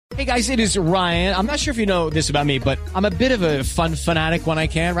Hey guys, it is Ryan. I'm not sure if you know this about me, but I'm a bit of a fun fanatic when I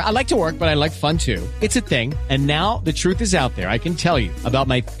can. I like to work, but I like fun too. It's a thing. And now the truth is out there. I can tell you about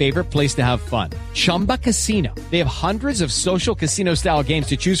my favorite place to have fun. Chumba Casino. They have hundreds of social casino style games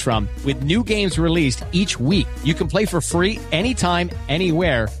to choose from with new games released each week. You can play for free anytime,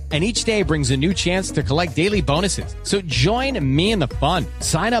 anywhere. And each day brings a new chance to collect daily bonuses. So join me in the fun.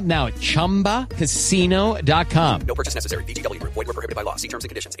 Sign up now at ChumbaCasino.com. No purchase necessary. VGW Group. Void where prohibited by law. See terms and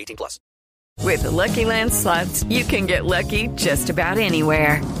conditions. 18+. With the Lucky Land Slots, you can get lucky just about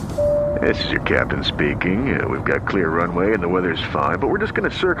anywhere. This is your captain speaking. We've got clear runway and the weather's fine, but we're just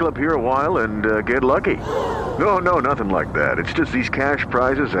going to circle up here a while and get lucky. No, nothing like that. It's just these cash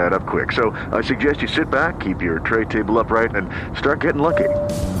prizes add up quick. So I suggest you sit back, keep your tray table upright, and start getting lucky.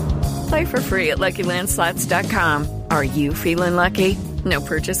 Play for free at LuckyLandSlots.com. Are you feeling lucky? No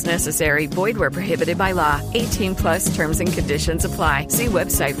purchase necessary. Void where prohibited by law. 18+ terms and conditions apply. See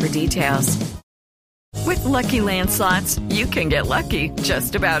website for details. With Lucky Land Slots, you can get lucky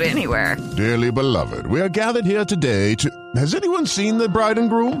just about anywhere. Dearly beloved, we are gathered here today to... Has anyone seen the bride and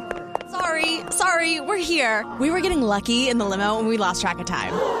groom? Sorry, we're here. We were getting lucky in the limo and we lost track of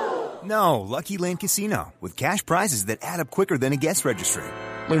time. No, Lucky Land Casino, with cash prizes that add up quicker than a guest registry.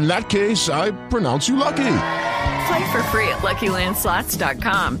 In that case, I pronounce you lucky. Play for free at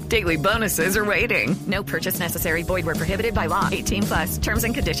LuckyLandSlots.com. Daily bonuses are waiting. No purchase necessary. Void where prohibited by law. 18+. Terms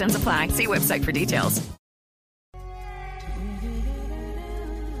and conditions apply. See website for details.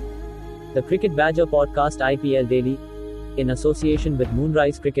 The Cricket Badger Podcast IPL Daily, in association with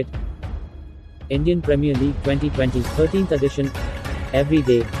Moonrise Cricket. Indian Premier League 2020 13th edition. Every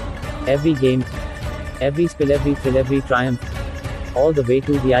day, every game, every spill, every thrill, every triumph. All the way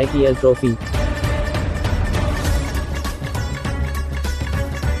to the IPL trophy.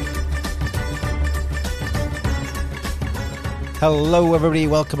 Hello everybody,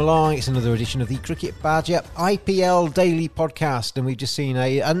 welcome along. It's another edition of the Cricket Badger IPL Daily Podcast, and we've just seen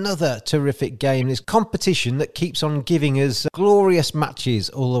another terrific game. This competition that keeps on giving us glorious matches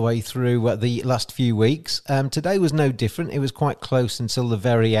all the way through the last few weeks. Today was no different. It was quite close until the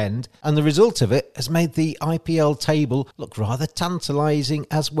very end, and the result of it has made the IPL table look rather tantalising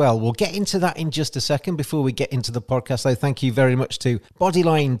as well. We'll get into that in just a second. Before we get into the podcast though, thank you very much to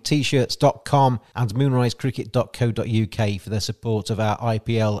BodylineT-shirts.com and moonrisecricket.co.uk for their support of our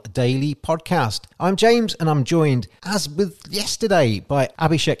IPL Daily Podcast. I'm James, and I'm joined, as with yesterday, by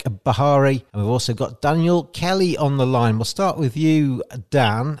Abhishek Bahari, and we've also got Daniel Kelly on the line. We'll start with you,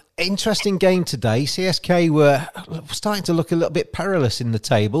 Dan. Interesting game today. CSK were starting to look a little bit perilous in the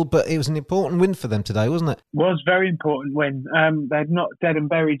table, but it was an important win for them today, wasn't it? Was a very important win. They're not dead and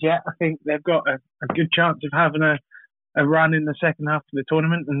buried yet. I think they've got a good chance of having a run in the second half of the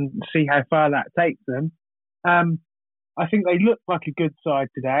tournament and see how far that takes them. I think they look like a good side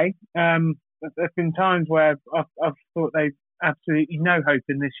today. There have been times where I've thought they've absolutely no hope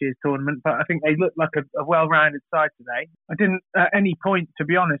in this year's tournament, but I think they look like a well-rounded side today. I didn't, at any point, to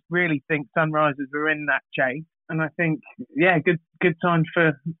be honest, really think Sunrisers were in that chase. And I think, good time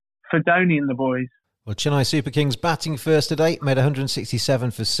for Dhoni and the boys. Well, Chennai Super Kings batting first today, made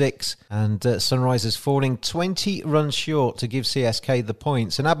 167 for 6, and Sunrisers falling 20 runs short to give CSK the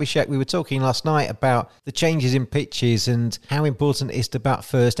points. And Abhishek, we were talking last night about the changes in pitches and how important it is to bat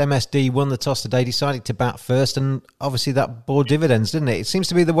first. MSD won the toss today, decided to bat first, and obviously that bore dividends, didn't it? It seems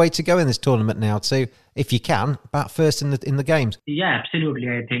to be the way to go in this tournament now, too. If you can, bat first in the games. Yeah, absolutely.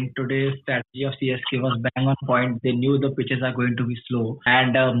 I think today's strategy of CSK was bang on point. They knew the pitches are going to be slow.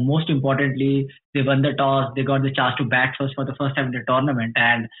 And most importantly, they won the toss. They got the chance to bat first for the first time in the tournament.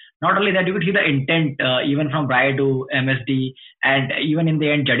 And not only that, you could see the intent even from Rayudu, MSD, and even in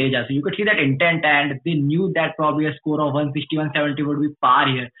the end, Jadeja. So you could see that intent, and they knew that probably a score of 160, 170 would be par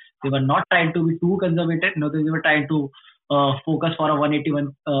here. They were not trying to be too conservative. No, they were trying to focus for a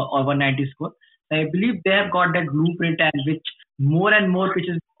 181 or 190 score. I believe they have got that blueprint, and which more and more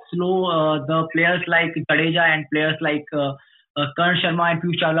pitches slow, the players like Jadeja and players like Karan Sharma and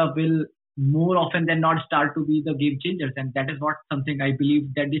Piyush Chawla will more often than not start to be the game changers, and that is what something I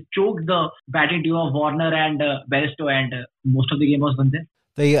believe that they choked the batting duo of Warner and Bairstow, and most of the game was won there.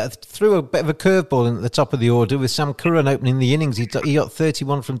 They threw a bit of a curveball in at the top of the order with Sam Curran opening the innings. He got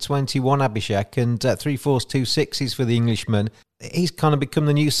 31 from 21, Abhishek, and 3 fours, 2 sixes for the Englishman. He's kind of become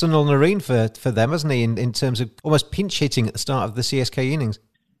the new Sunil Narine for them, hasn't he, in terms of almost pinch hitting at the start of the CSK innings?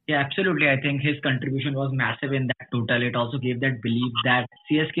 Yeah, absolutely. I think his contribution was massive in that total. It also gave that belief that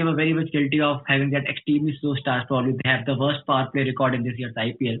CSK were very much guilty of having that extremely slow start. Probably they have the worst power play record in this year's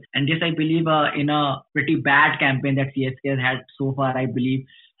IPL. And yes, I believe in a pretty bad campaign that CSK has had so far, I believe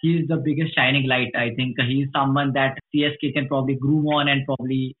he is the biggest shining light. I think he is someone that CSK can probably groom on and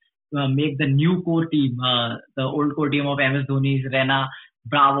probably make the new core team, the old core team of MS Dhoni, Rena,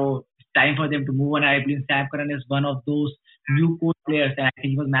 Bravo. It's time for them to move on. I believe Sam Curran is one of those new core players, and I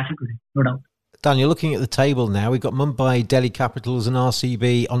think he was massive today, no doubt. Daniel, looking at the table now, we've got Mumbai, Delhi Capitals and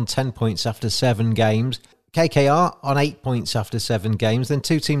RCB on 10 points after 7 games. KKR on 8 points after 7 games. Then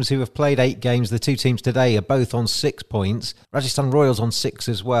 2 teams who have played 8 games, the 2 teams today are both on 6 points. Rajasthan Royals on 6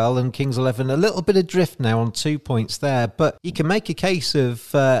 as well, and Kings 11 a little bit adrift now on 2 points there. But you can make a case of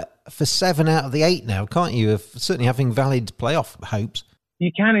for 7 out of the 8 now, can't you, of certainly having valid playoff hopes?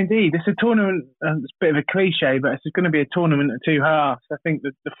 You can indeed. It's a tournament, it's a bit of a cliche, but it's going to be a tournament of 2 halves. I think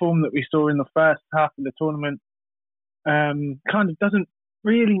that the form that we saw in the first half of the tournament kind of doesn't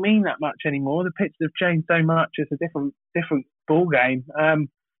really mean that much anymore. The pitches have changed so much; it's a different ball game.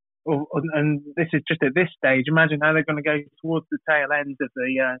 And this is just at this stage. Imagine how they're going to go towards the tail end of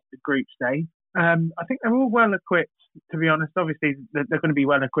the group stage. I think they're all well equipped. To be honest, obviously they're going to be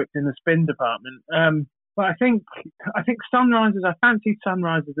well equipped in the spin department. But I think Sunrisers. I fancied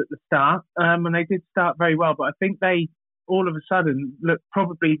Sunrisers at the start, and they did start very well. But I think they all of a sudden look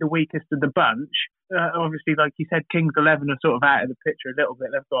probably the weakest of the bunch. Obviously, like you said, Kings 11 are sort of out of the picture a little bit.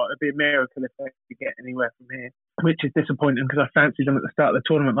 It'd be a miracle if they could get anywhere from here, which is disappointing because I fancied them at the start of the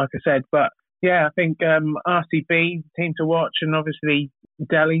tournament, like I said. But yeah, I think RCB, team to watch, and obviously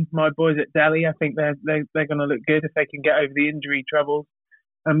Delhi, my boys at Delhi, I think they're going to look good if they can get over the injury troubles.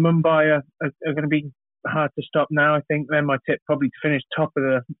 And Mumbai are going to be hard to stop now. I think they're my tip probably to finish top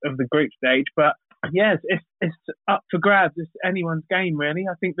of the group stage. But yes, it's up for grabs. It's anyone's game, really.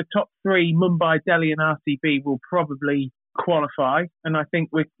 I think the top 3, Mumbai, Delhi and RCB, will probably qualify. And I think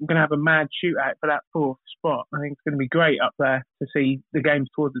we're going to have a mad shootout for that 4th spot. I think it's going to be great up there to see the games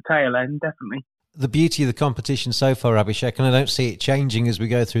towards the tail end, definitely. The beauty of the competition so far, Abhishek, and I don't see it changing as we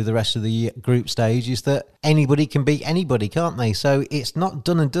go through the rest of the group stage, is that anybody can beat anybody, can't they? So it's not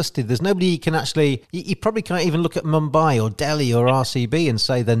done and dusted. There's nobody you can actually... You probably can't even look at Mumbai or Delhi or RCB and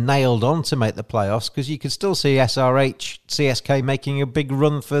say they're nailed on to make the playoffs, because you could still see SRH, CSK making a big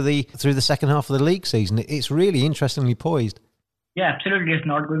run through the second half of the league season. It's really interestingly poised. Yeah, absolutely. It's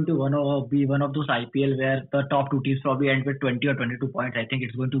not going to be one of those IPL where the top 2 teams probably end with 20 or 22 points. I think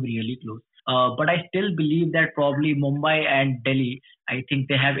it's going to be really close. But I still believe that probably Mumbai and Delhi, I think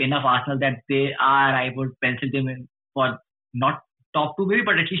they have enough arsenal that I would pencil them in for not top 2 maybe,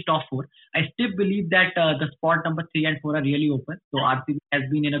 but at least top 4. I still believe that the spot number 3 and 4 are really open. So RCB has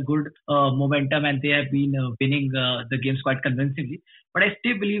been in a good momentum and they have been winning the games quite convincingly. But I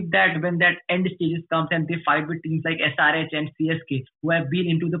still believe that when that end stages comes and they fight with teams like SRH and CSK, who have been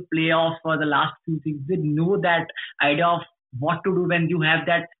into the playoffs for the last few seasons, they know that idea of what to do when you have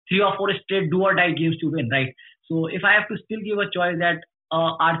that 3 or 4 straight do or die games to win, right? So if I have to still give a choice that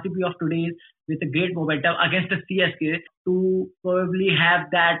RCB of today with a great momentum against the CSK to probably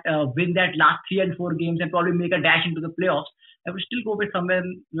have that win that last 3 and 4 games and probably make a dash into the playoffs, I would still go with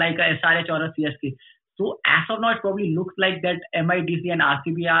someone like a SRH or a CSK. So as of now, it probably looks like that MIDC and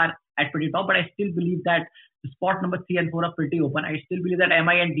RCB are at pretty top, but I still believe that the spot number 3 and 4 are pretty open. I still believe that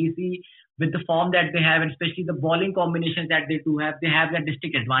MI and DC, with the form that they have, and especially the bowling combinations that they do have, they have that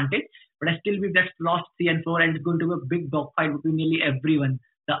distinct advantage. But I still believe that slot 3 and 4, and it's going to be a big dogfight between nearly everyone.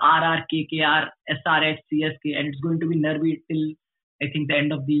 The RR, KKR, SRH, CSK, and it's going to be nervy till, I think, the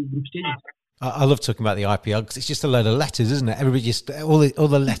end of the group stages. I love talking about the IPL because it's just a load of letters, isn't it? Everybody just all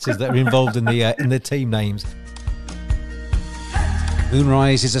the letters that are involved in the team names.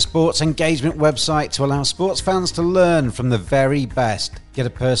 Moonrise is a sports engagement website to allow sports fans to learn from the very best. Get a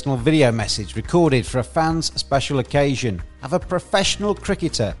personal video message recorded for a fan's special occasion. Have a professional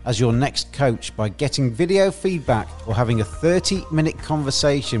cricketer as your next coach by getting video feedback or having a 30-minute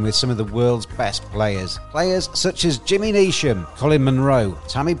conversation with some of the world's best players. Players such as Jimmy Neesham, Colin Munro,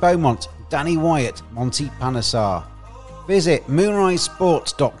 Tammy Beaumont, Danny Wyatt, Monty Panesar. Visit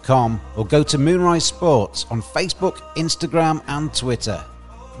moonrisesports.com or go to Moonrise Sports on Facebook, Instagram and Twitter.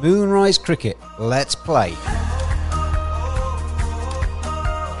 Moonrise Cricket, let's play.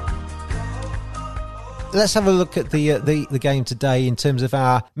 Let's have a look at the game today in terms of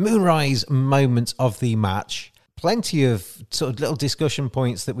our Moonrise moments of the match. Plenty of sort of little discussion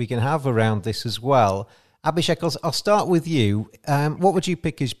points that we can have around this as well. Abhishek, I'll start with you. What would you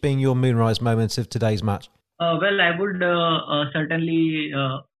pick as being your Moonrise moments of today's match? Well, I would certainly,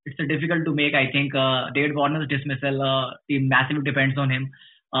 it's difficult to make. I think David Warner's dismissal team massively depends on him.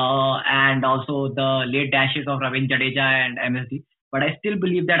 And also the late dashes of Ravindra Jadeja and MSD. But I still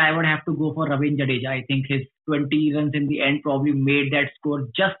believe that I would have to go for Ravindra Jadeja. I think his 20 runs in the end probably made that score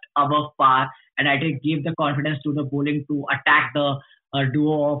just above par. And I think gave the confidence to the bowling to attack the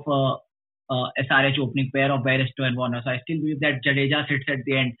duo of SRH opening pair of Bairstow and Warner. So I still believe that Jadeja's hits at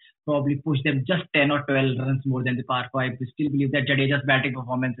the end probably push them just 10 or 12 runs more than the par 5. I still believe that Jadeja's batting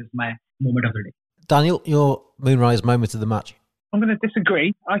performance is my moment of the day. Daniel, your Moonrise moment of the match. I'm going to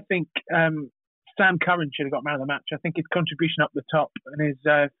disagree. I think Sam Curran should have got man of the match. I think his contribution up the top and his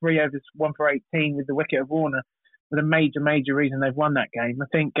 3 overs, 1 for 18 with the wicket of Warner was a major reason they've won that game. I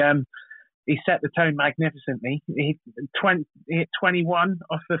think he set the tone magnificently. He hit 21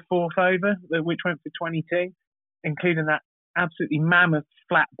 off the 4th over, which went for 22, including that absolutely mammoth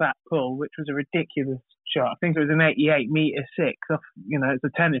flat bat pull, which was a ridiculous shot. I think it was an 88-metre 6 off, it's a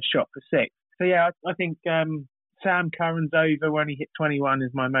tennis shot for 6. So yeah, I think Sam Curran's over when he hit 21 is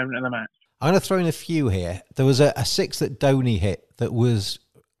my moment of the match. I'm going to throw in a few here. There was a 6 that Dhoni hit that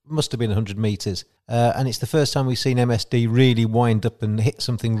must have been 100 metres. And it's the first time we've seen MSD really wind up and hit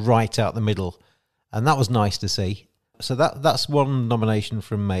something right out the middle. And that was nice to see. So that's one nomination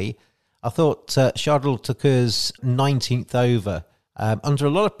from me. I thought Shardul Thakur's 19th over, under a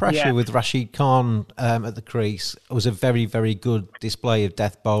lot of pressure with Rashid Khan at the crease, was a very, very good display of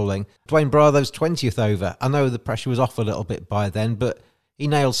death bowling. Dwayne Brado's 20th over. I know the pressure was off a little bit by then, but he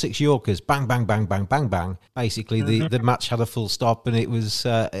nailed 6 Yorkers, bang, bang, bang, bang, bang, bang. Basically, the match had a full stop, and it was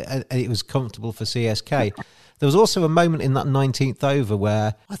comfortable for CSK. There was also a moment in that 19th over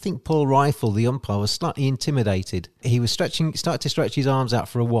where I think Paul Rifle, the umpire, was slightly intimidated. He was started to stretch his arms out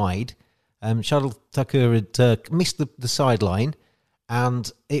for a wide. Shardul Thakur had missed the sideline,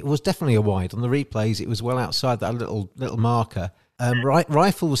 and it was definitely a wide. On the replays, it was well outside that little marker.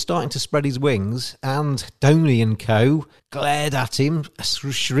 Rifle was starting to spread his wings, and Dhoni and co glared at him,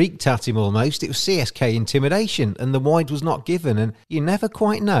 shrieked at him almost. It was CSK intimidation, and the wide was not given. And you never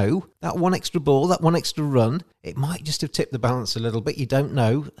quite know, that one extra ball, that one extra run, it might just have tipped the balance a little bit. You don't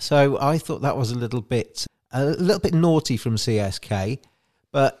know. So I thought that was a little bit naughty from CSK.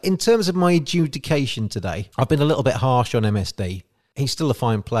 But in terms of my adjudication today, I've been a little bit harsh on MSD. He's still a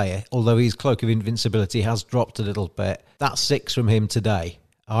fine player, although his cloak of invincibility has dropped a little bit. That 6 from him today,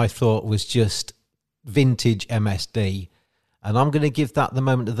 I thought was just vintage MSD. And I'm going to give that the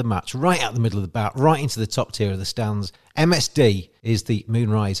moment of the match, right out the middle of the bat, right into the top tier of the stands. MSD is the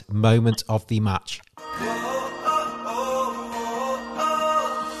Moonrise moment of the match.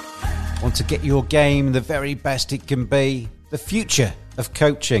 Want to get your game the very best it can be? The future of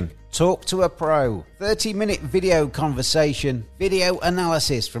coaching. Talk to a pro. 30-minute video conversation. Video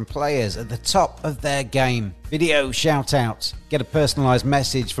analysis from players at the top of their game. Video shout-outs. Get a personalised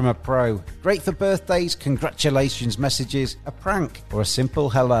message from a pro. Great for birthdays, congratulations messages, a prank, or a simple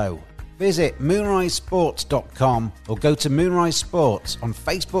hello. Visit moonrisesports.com or go to Moonrise Sports on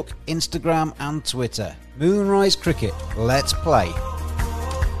Facebook, Instagram and Twitter. Moonrise Cricket. Let's play.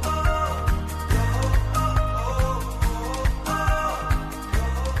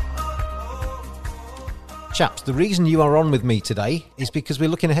 Chaps, the reason you are on with me today is because we're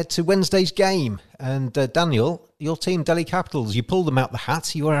looking ahead to Wednesday's game. And Daniel, your team, Delhi Capitals, you pulled them out the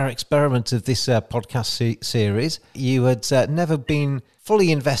hat. You were our experiment of this podcast series. You had never been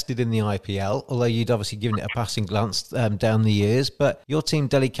fully invested in the IPL, although you'd obviously given it a passing glance down the years. But your team,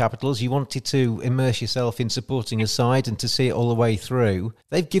 Delhi Capitals, you wanted to immerse yourself in supporting a side and to see it all the way through.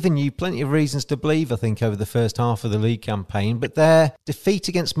 They've given you plenty of reasons to believe, I think, over the first half of the league campaign. But their defeat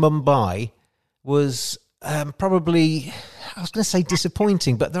against Mumbai was... probably, I was going to say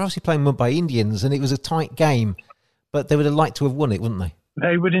disappointing, but they're obviously playing Mumbai Indians and it was a tight game, but they would have liked to have won it, wouldn't they?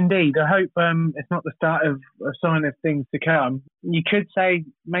 They would indeed. I hope it's not the start of a sign of things to come. You could say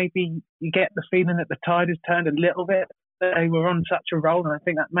maybe you get the feeling that the tide has turned a little bit. They were on such a roll, and I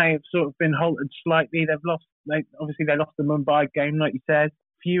think that may have sort of been halted slightly. They lost the Mumbai game, like you said.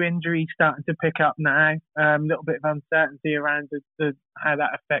 Few injuries starting to pick up now. A little bit of uncertainty around how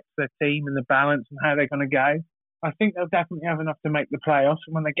that affects their team and the balance and how they're going to go. I think they'll definitely have enough to make the playoffs.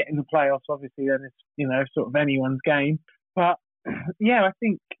 And when they get in the playoffs, obviously, then it's sort of anyone's game. But yeah,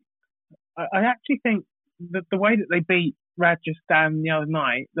 I actually think that the way that they beat Rajasthan the other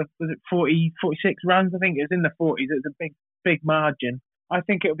night, was it 46 runs? I think it was in the 40s. It was a big margin. I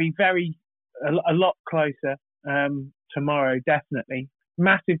think it'll be a lot closer tomorrow, definitely.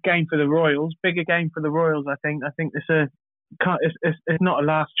 Massive game for the Royals, bigger game for the Royals. I think it's not a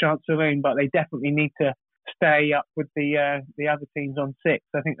last chance saloon, but they definitely need to stay up with the other teams on 6.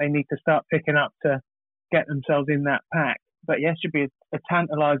 I think they need to start picking up to get themselves in that pack. But yeah, it should be a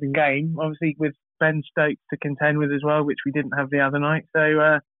tantalising game, obviously with Ben Stokes to contend with as well, which we didn't have the other night.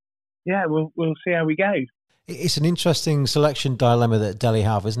 So yeah, we'll see how we go. It's an interesting selection dilemma that Delhi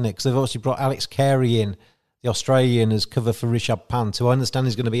have, isn't it? Because they've obviously brought Alex Carey in, the Australian, as cover for Rishabh Pant, who I understand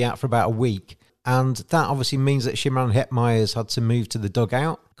is going to be out for about a week. And that obviously means that Shimron Hetmeyer's had to move to the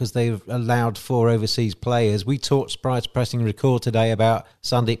dugout because they've allowed 4 overseas players. We talked prior to pressing record today about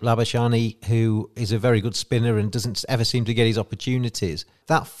Sandeep Labashani, who is a very good spinner and doesn't ever seem to get his opportunities.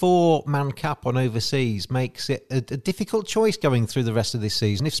 That 4-man cap on overseas makes it a difficult choice going through the rest of this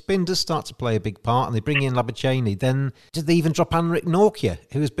season. If spin does start to play a big part and they bring in Labashani, then did they even drop Anrik Norkia,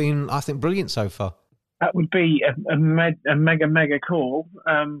 who has been, I think, brilliant so far? That would be a mega call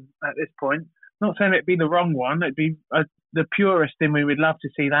at this point. Not saying it'd be the wrong one. It'd be the purest thing. We would love to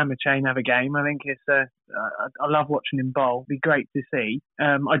see Lamachane have a game. I think it's I love watching him bowl. It'd be great to see.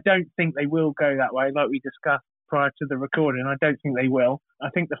 I don't think they will go that way, like we discussed prior to the recording. I don't think they will.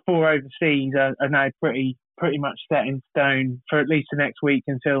 I think the 4 overseas are now pretty much set in stone for at least the next week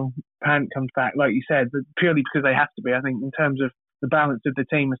until Pant comes back, like you said, but purely because they have to be. I think in terms of the balance of the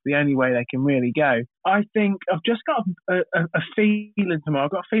team is the only way they can really go. I think I've just got a feeling tomorrow. I've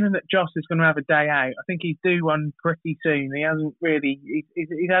got a feeling that Joss is going to have a day out. I think he's due one pretty soon. He hasn't really.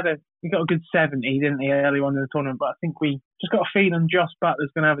 He got a good 70, didn't he, early on in the tournament? But I think we just got a feeling Joss Butler's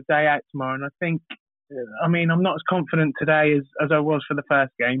going to have a day out tomorrow. And I think, I'm not as confident today as I was for the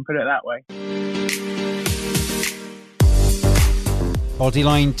first game. Put it that way.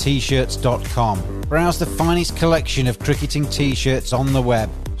 BodylineT-shirts.com. Browse the finest collection of cricketing t-shirts on the web.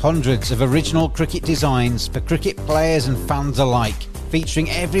 Hundreds of original cricket designs for cricket players and fans alike, featuring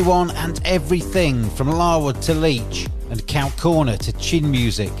everyone and everything from Larwood to Leach and Cow Corner to chin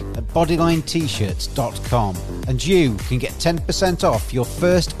music at BodylineT-shirts.com. And you can get 10% off your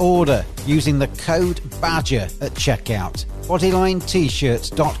first order using the code BADGER at checkout.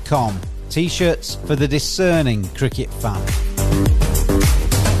 BodylineT-shirts.com. T-shirts for the discerning cricket fan.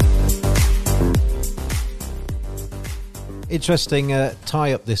 Interesting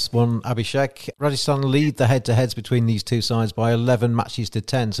tie-up this one, Abhishek. Rajasthan lead the head-to-heads between these two sides by 11 matches to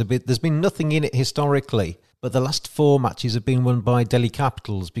 10. So there's been nothing in it historically. But the last 4 matches have been won by Delhi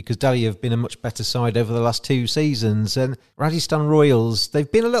Capitals because Delhi have been a much better side over the last 2 seasons. And Rajasthan Royals, they've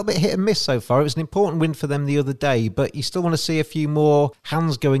been a little bit hit and miss so far. It was an important win for them the other day, but you still want to see a few more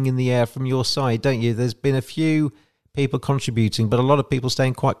hands going in the air from your side, don't you? There's been a few people contributing, but a lot of people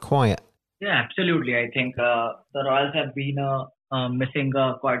staying quite quiet. Yeah, absolutely. I think the Royals have been missing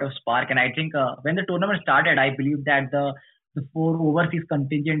quite a spark. And I think when the tournament started, I believe that the 4 overseas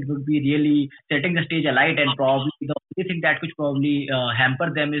contingent would be really setting the stage alight, and probably the only thing that could probably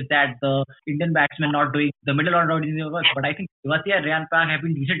hamper them is that the Indian batsmen not doing the middle order not doing the work. But I think Tewatia and Ryan Park have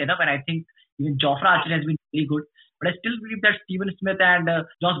been decent enough, and I think even Jofra Archer has been really good. But I still believe that Steven Smith and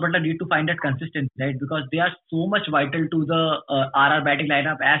Josh Butler need to find that consistency, right? Because they are so much vital to the RR batting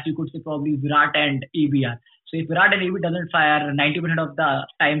lineup, as you could say probably Virat and ABR. So if Virat and AB doesn't fire, 90% of the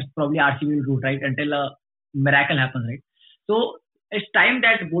times probably RCB will do, right? Until a miracle happens, right? So it's time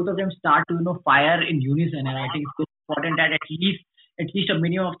that both of them start to fire in unison, and I think it's important that at least a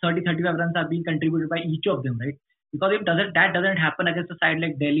minimum of 30-35 runs are being contributed by each of them, right? Because if that doesn't happen against a side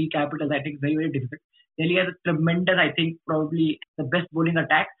like Delhi Capitals, I think it's very, very difficult. Delhi has a tremendous, I think probably the best bowling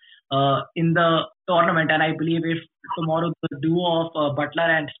attack in the tournament, and I believe if tomorrow the duo of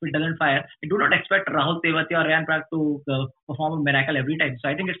Butler and Smith doesn't fire, I do not expect Rahul Tewatia or Ryan Park to perform a miracle every time. So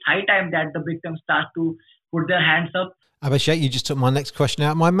I think it's high time that the big team starts to put their hands up. Abhishek, you just took my next question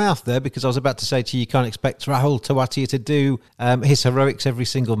out of my mouth there, because I was about to say to you, you can't expect Rahul Tewatia to do his heroics every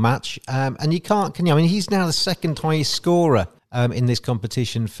single match. And you can't, can you? I mean, he's now the second highest scorer in this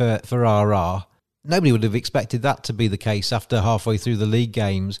competition for RR. Nobody would have expected that to be the case after halfway through the league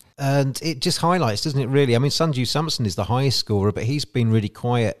games. And it just highlights, doesn't it, really? I mean, Sanju Samson is the highest scorer, but he's been really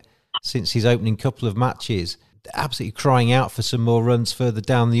quiet since his opening couple of matches, absolutely crying out for some more runs further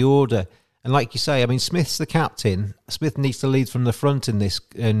down the order. And like you say, I mean, Smith's the captain. Smith needs to lead from the front in this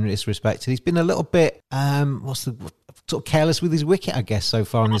respect. And he's been a little bit, sort of careless with his wicket, I guess, so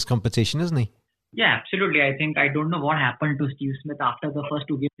far in this competition, hasn't he? Yeah, absolutely. I think I don't know what happened to Steve Smith after the first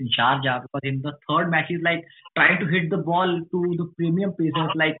 2 games in Sharjah, because in the third match, he's like trying to hit the ball to the premium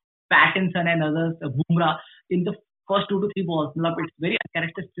pacers like Pattinson and others, Bumrah, in the first 2 to 3 balls. It's very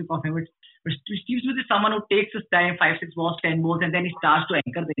uncharacteristic of him. But Steve Smith is someone who takes his time, 5, 6 balls, 10 balls, and then he starts to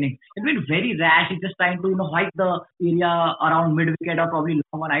anchor the innings. It's been very rash. He's just trying to hike the area around mid-wicket or probably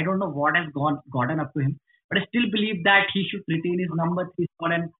long one. I don't know what has gotten up to him. But I still believe that he should retain his number 3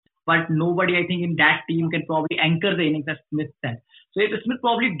 spot, but nobody, I think, in that team can probably anchor the innings as Smith said. So if Smith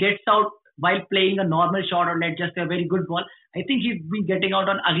probably gets out while playing a normal shot or let's just say a very good ball, I think he's been getting out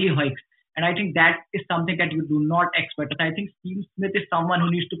on ugly hikes. And I think that is something that you do not expect. And I think Steve Smith is someone who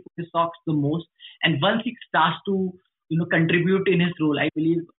needs to put his socks the most. And once he starts to, contribute in his role, I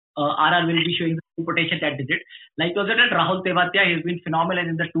believe RR will be showing the full potential that they did. Like you said, Rahul Tewatia has been phenomenal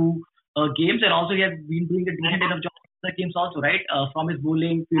in the 2 games, and also he has been doing a decent enough job in the games also, right? From his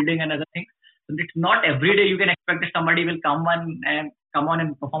bowling, fielding, and other things. So it's not every day you can expect that somebody will come on and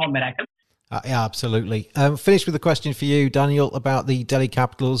perform a miracle. Yeah, absolutely. Finish with a question for you, Daniel, about the Delhi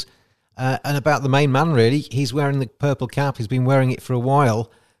Capitals and about the main man, really. He's wearing the purple cap. He's been wearing it for a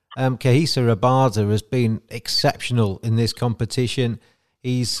while. Kahisa Rabada has been exceptional in this competition.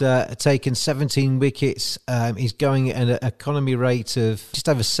 He's taken 17 wickets. He's going at an economy rate of just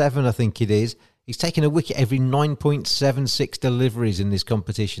over 7, I think it is. He's taken a wicket every 9.76 deliveries in this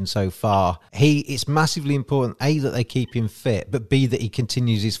competition so far. It's massively important, A, that they keep him fit, but B, that he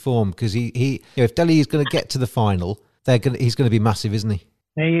continues his form, because if Delhi is going to get to the final, he's going to be massive, isn't he?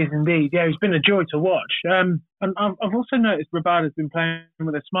 He is indeed. Yeah, he's been a joy to watch. And I've also noticed Rabada's been playing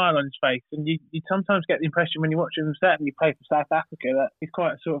with a smile on his face, and you sometimes get the impression when you watch him certainly play for South Africa that he's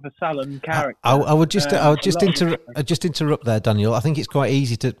quite a sort of a sullen character. I would just interrupt there, Daniel. I think it's quite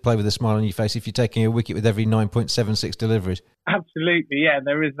easy to play with a smile on your face if you're taking a wicket with every 9.76 deliveries. Absolutely, yeah,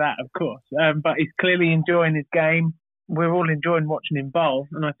 there is that, of course. But he's clearly enjoying his game. We're all enjoying watching him bowl,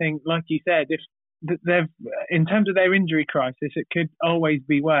 and I think, like you said, if in terms of their injury crisis, it could always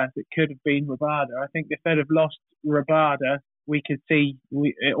be worse. It could have been Rabada. I think if they'd have lost Rabada, we could see,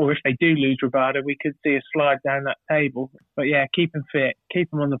 or if they do lose Rabada, we could see a slide down that table. But yeah, keep him fit,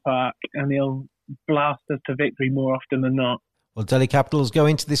 keep him on the park, and he'll blast us to victory more often than not. Well, Delhi Capitals go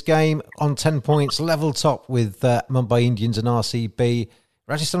into this game on 10 points, level top with Mumbai Indians and RCB.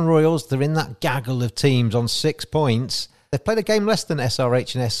 Rajasthan Royals, they're in that gaggle of teams on 6 points. They've played a game less than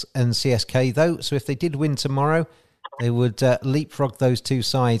SRH and CSK, though, so if they did win tomorrow, they would leapfrog those two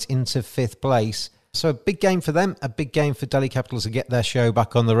sides into 5th place. So a big game for them, a big game for Delhi Capitals to get their show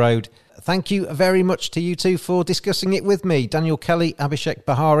back on the road. Thank you very much to you two for discussing it with me. Daniel Kelly, Abhishek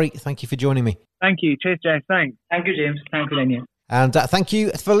Bahari, thank you for joining me. Thank you. Cheers, James. Thanks. Thank you, James. Thank you, Daniel. And thank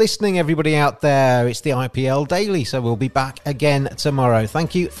you for listening, everybody out there. It's the IPL Daily, so we'll be back again tomorrow.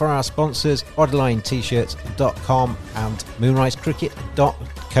 Thank you for our sponsors, BodylineT-shirts.com and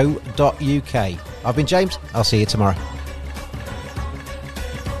moonrisecricket.co.uk. I've been James. I'll see you tomorrow.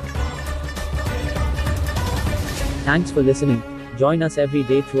 Thanks for listening. Join us every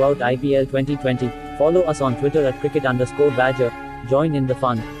day throughout IPL 2020. Follow us on Twitter at cricket_badger. Join in the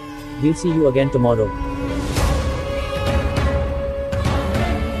fun. We'll see you again tomorrow.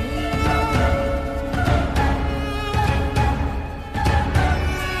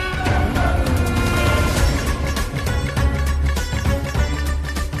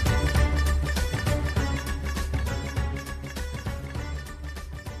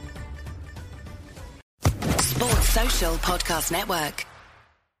 Podcast Network.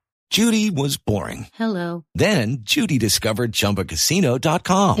 Judy was boring. Hello. Then Judy discovered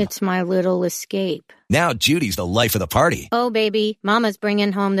ChumbaCasino.com. It's my little escape. Now Judy's the life of the party. Oh, baby, mama's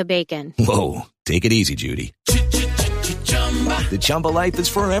bringing home the bacon. Whoa, take it easy, Judy. The Chumba life is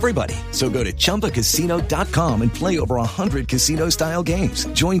for everybody. So go to ChumbaCasino.com and play over 100 casino-style games.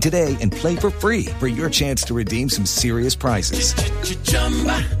 Join today and play for free for your chance to redeem some serious prizes.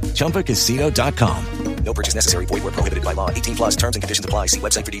 ChumbaCasino.com. No purchase necessary. Void where prohibited by law. 18+ terms and conditions apply. See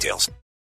website for details.